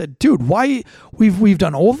yard and I said, dude, why we've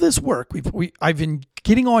done all this work. I've been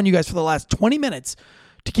getting on you guys for the last 20 minutes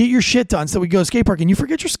to get your shit done so we go skate park and you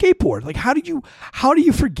forget your skateboard. Like, how do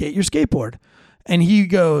you forget your skateboard? And he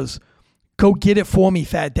goes, go get it for me,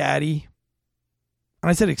 fat daddy. And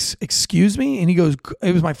I said, excuse me? And he goes,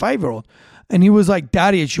 it was my 5-year-old. And he was like,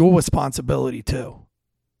 daddy, it's your responsibility too.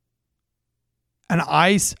 And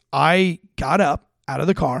I got up out of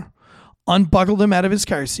the car, unbuckled him out of his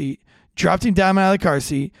car seat, dropped him down out of the car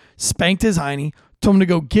seat, spanked his hiney, told him to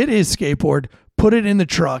go get his skateboard, put it in the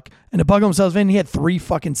truck, and to buckle himself in, he had 3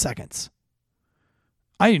 fucking seconds.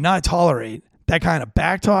 I do not tolerate that kind of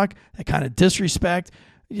back talk, that kind of disrespect.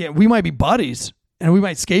 Yeah, we might be buddies and we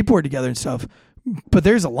might skateboard together and stuff, but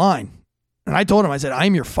there's a line. And I told him, I said,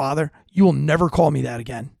 I'm your father. You will never call me that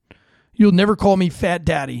again. You'll never call me fat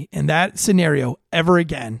daddy in that scenario ever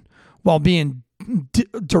again while being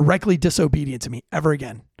directly disobedient to me ever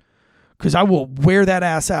again. Because I will wear that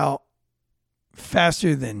ass out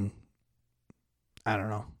faster than, I don't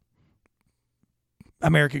know,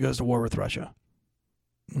 America goes to war with Russia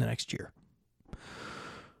in the next year.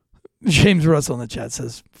 James Russell in the chat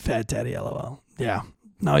says, fat daddy, LOL. Yeah.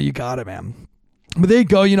 No, you got it, man. But there you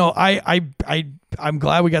go. You know, I'm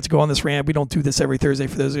glad we got to go on this rant. We don't do this every Thursday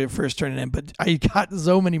for those of you first turning in, but I got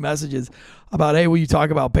so many messages about, hey, will you talk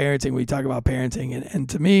about parenting? Will you talk about parenting? And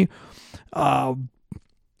to me,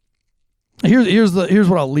 here's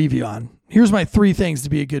what I'll leave you on. Here's my 3 things to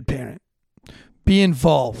be a good parent. Be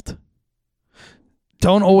involved.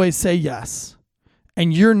 Don't always say yes.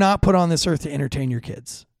 And you're not put on this earth to entertain your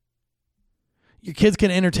kids. Your kids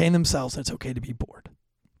can entertain themselves, and it's okay to be bored.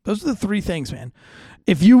 Those are the 3 things, man.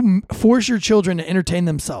 If you force your children to entertain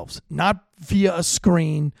themselves, not via a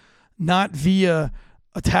screen, not via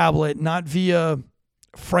a tablet, not via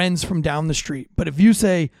friends from down the street, but if you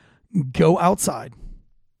say, go outside,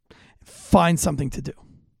 find something to do.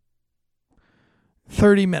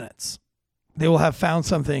 30 minutes, they will have found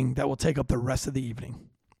something that will take up the rest of the evening.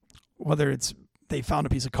 Whether it's they found a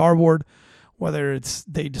piece of cardboard, whether it's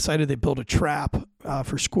they decided they built a trap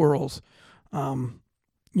for squirrels,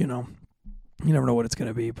 you know, you never know what it's going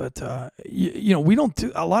to be. But, you know, we don't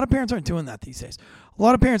do, a lot of parents aren't doing that these days. A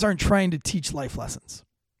lot of parents aren't trying to teach life lessons.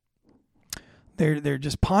 They're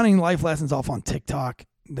just pawning life lessons off on TikTok.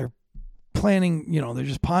 They're planning, you know, they're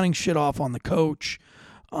just pawning shit off on the coach,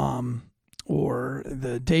 or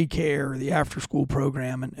the daycare or the after school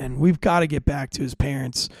program. And we've got to get back to, as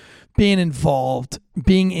parents, being involved,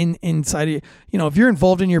 being inside of, you know, if you're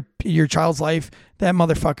involved in your child's life, that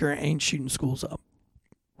motherfucker ain't shooting schools up.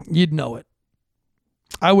 You'd know it.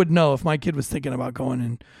 I would know if my kid was thinking about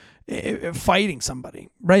going and fighting somebody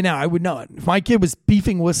right now. I would know it. If my kid was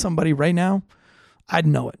beefing with somebody right now, I'd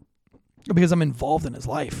know it because I'm involved in his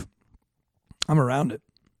life. I'm around it.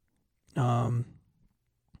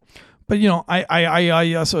 But you know,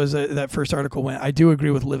 I also, as that first article went, I do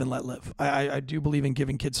agree with live and let live. I do believe in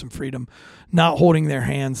giving kids some freedom, not holding their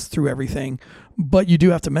hands through everything, but you do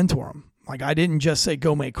have to mentor them. Like, I didn't just say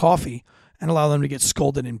go make coffee and allow them to get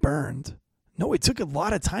scolded and burned. No, it took a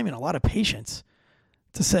lot of time and a lot of patience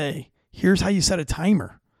to say, here's how you set a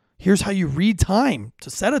timer. Here's how you read time to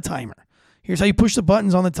set a timer. Here's how you push the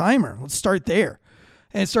buttons on the timer. Let's start there.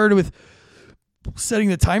 And it started with setting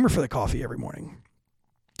the timer for the coffee every morning.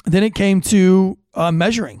 Then it came to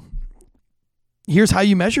measuring. Here's how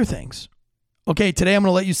you measure things. Okay, today I'm going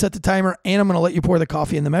to let you set the timer and I'm going to let you pour the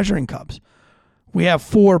coffee in the measuring cups. We have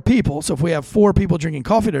 4 people. So if we have 4 people drinking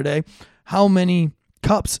coffee today, how many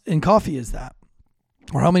cups in coffee is that?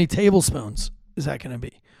 Or how many tablespoons is that going to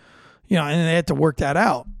be? You know, and they had to work that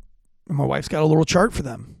out. And my wife's got a little chart for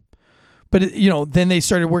them. But, you know, then they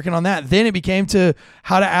started working on that. Then it became to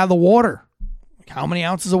how to add the water. How many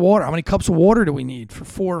ounces of water? How many cups of water do we need for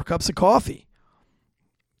 4 cups of coffee?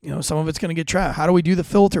 You know, some of it's going to get trapped. How do we do the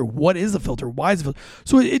filter? What is the filter? Why is the filter?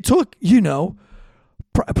 So it took, you know,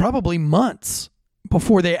 probably months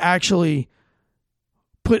before they actually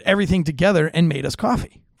put everything together and made us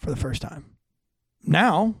coffee for the first time.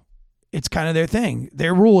 Now, it's kind of their thing.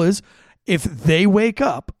 Their rule is if they wake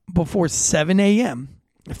up before 7 a.m.,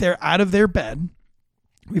 if they're out of their bed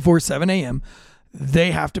before 7 a.m.,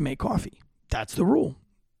 they have to make coffee. That's the rule.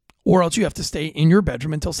 Or else you have to stay in your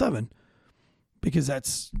bedroom until 7 because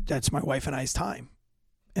that's my wife and I's time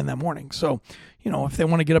in that morning. So, you know, if they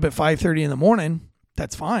want to get up at 5:30 in the morning,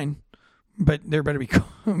 that's fine. But there better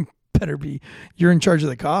be you're in charge of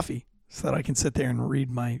the coffee so that I can sit there and read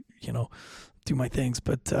my, you know, do my things.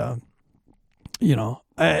 But, you know,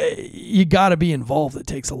 you got to be involved. It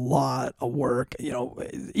takes a lot of work. You know,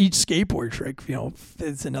 each skateboard trick, you know,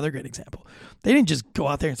 it's another great example. They didn't just go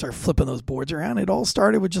out there and start flipping those boards around. It all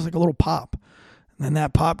started with just like a little pop. And then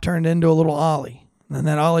that pop turned into a little ollie. And then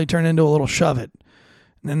that ollie turned into a little shove it.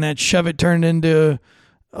 And then that shove it turned into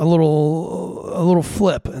a little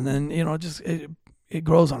flip. And then, you know, just it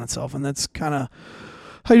grows on itself. And that's kind of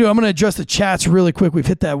how you do. I'm going to adjust the chats really quick. We've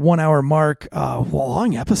hit that 1 hour mark.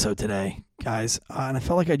 Long episode today, guys. And I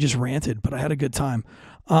felt like I just ranted, but I had a good time.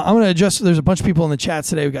 I'm going to adjust. There's a bunch of people in the chats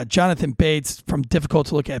today. We got Jonathan Bates from Difficult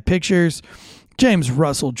to Look At Pictures, James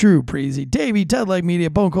Russell, Drew Breezy, Davey, Ted Like Media,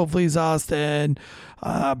 Bone Cold Fleas Austin,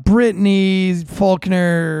 Brittany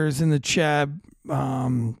Faulkner's in the chat.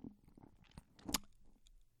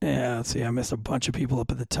 Yeah, let's see. I missed a bunch of people up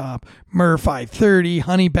at the top. Mur 530,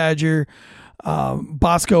 Honey Badger,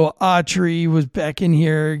 Bosco Autry was back in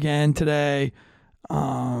here again today.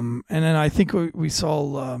 And then I think we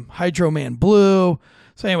saw Hydro Man Blue.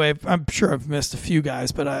 So anyway, I'm sure I've missed a few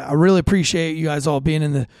guys, but I really appreciate you guys all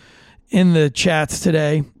being in the chats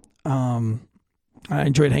today. I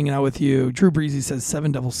enjoyed hanging out with you. Drew Breezy says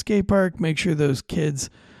 7 Devil Skate Park. Make sure those kids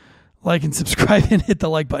like and subscribe and hit the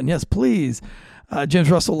like button. Yes, please.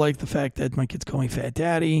 James Russell liked the fact that my kids call me Fat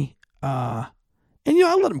Daddy. And, you know,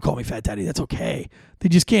 I'll let them call me Fat Daddy. That's okay. They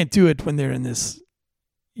just can't do it when they're in this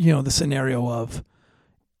the scenario of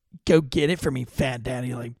go get it for me, fat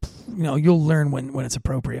daddy. Like, you'll learn when it's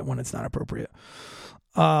appropriate, when it's not appropriate.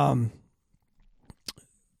 Honey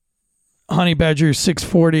Badger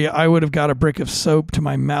 640. I would have got a brick of soap to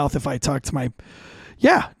my mouth if I talked to my.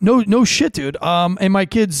 Yeah, no shit, dude. And my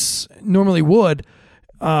kids normally would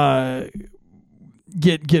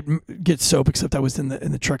get soap, except I was in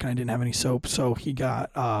the truck and I didn't have any soap, so he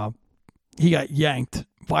got yanked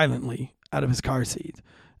violently out of his car seat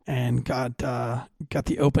and got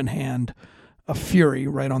the open hand of fury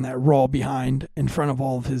right on that roll behind in front of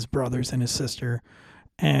all of his brothers and his sister,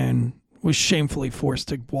 and was shamefully forced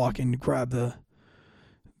to walk and grab the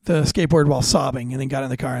skateboard while sobbing, and then got in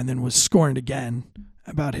the car and then was scorned again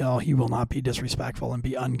about how he will not be disrespectful and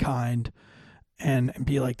be unkind and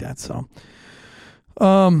be like that. So,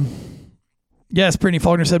 yes, Brittany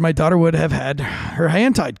Faulkner said my daughter would have had her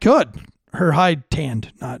hand tied. Good. Her hide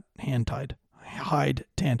tanned, not hand tied. Hide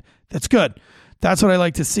tanned. That's good. That's what I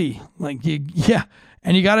like to see. Like, yeah.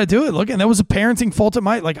 And you got to do it. Look, and that was a parenting fault of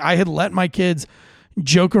mine. Like, I had let my kids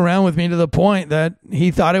joke around with me to the point that he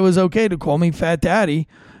thought it was okay to call me fat daddy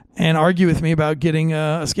and argue with me about getting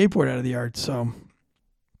a skateboard out of the yard. So,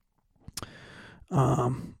 all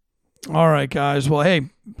right, guys. Well, hey,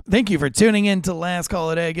 thank you for tuning in to Last Call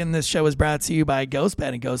It Again. This show is brought to you by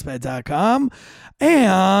GhostBed and GhostBed.com.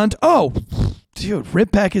 And, oh, dude,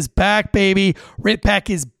 RipPack is back, baby. RipPack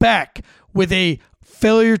is back with a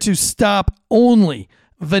failure to stop only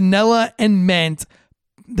vanilla and mint.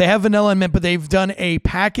 They have vanilla and mint, but they've done a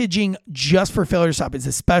packaging just for failure to stop. It's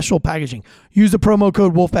a special packaging. Use the promo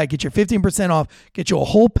code Wolfpack. Get your 15% off. Get you a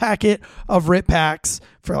whole packet of RipPacks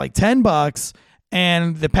for like $10.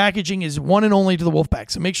 And the packaging is one and only to the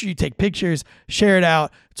Wolfpack. So make sure you take pictures, share it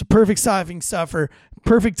out. It's a perfect stocking stuffer,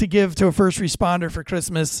 perfect to give to a first responder for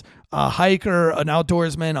Christmas, a hiker, an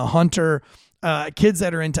outdoorsman, a hunter, kids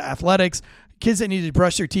that are into athletics, kids that need to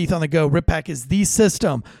brush their teeth on the go. RipPack is the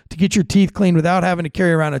system to get your teeth cleaned without having to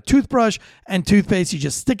carry around a toothbrush and toothpaste. You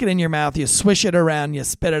just stick it in your mouth, you swish it around, you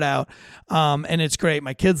spit it out, and it's great.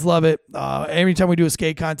 My kids love it. Every time we do a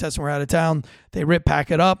skate contest and we're out of town, they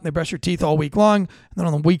RipPack it up. They brush their teeth all week long, and then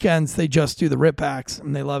on the weekends, they just do the RipPacks,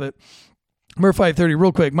 and they love it. Murph 530,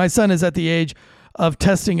 real quick. My son is at the age of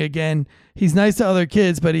testing again. He's nice to other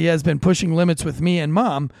kids, but he has been pushing limits with me and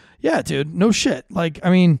mom. Yeah, dude, no shit. Like,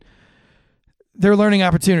 I mean, they're learning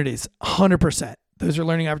opportunities, 100%. Those are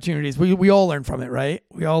learning opportunities. We all learn from it, right?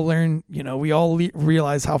 We all learn, we all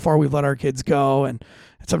realize how far we've let our kids go. And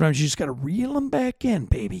sometimes you just got to reel them back in,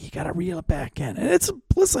 baby. You got to reel it back in. And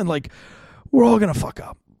listen, like, we're all going to fuck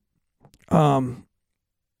up. We're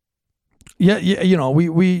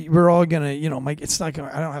all going to, it's not going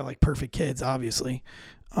to, I don't have like perfect kids, obviously.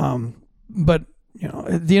 But,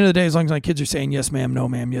 at the end of the day, as long as my kids are saying yes, ma'am, no,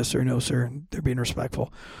 ma'am, yes, sir, no, sir, they're being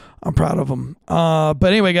respectful, I'm proud of them. But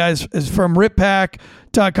anyway, guys, it's from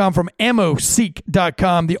RipPack.com, from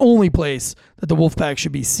AmmoSeek.com, the only place that the Wolfpack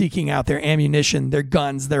should be seeking out their ammunition, their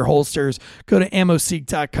guns, their holsters. Go to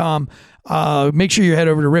AmmoSeek.com. Make sure you head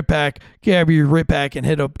over to RipPack, grab your RipPack, and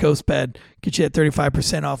hit up GhostBed. Get you at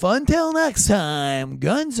 35% off. Until next time,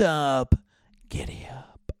 guns up, giddy up.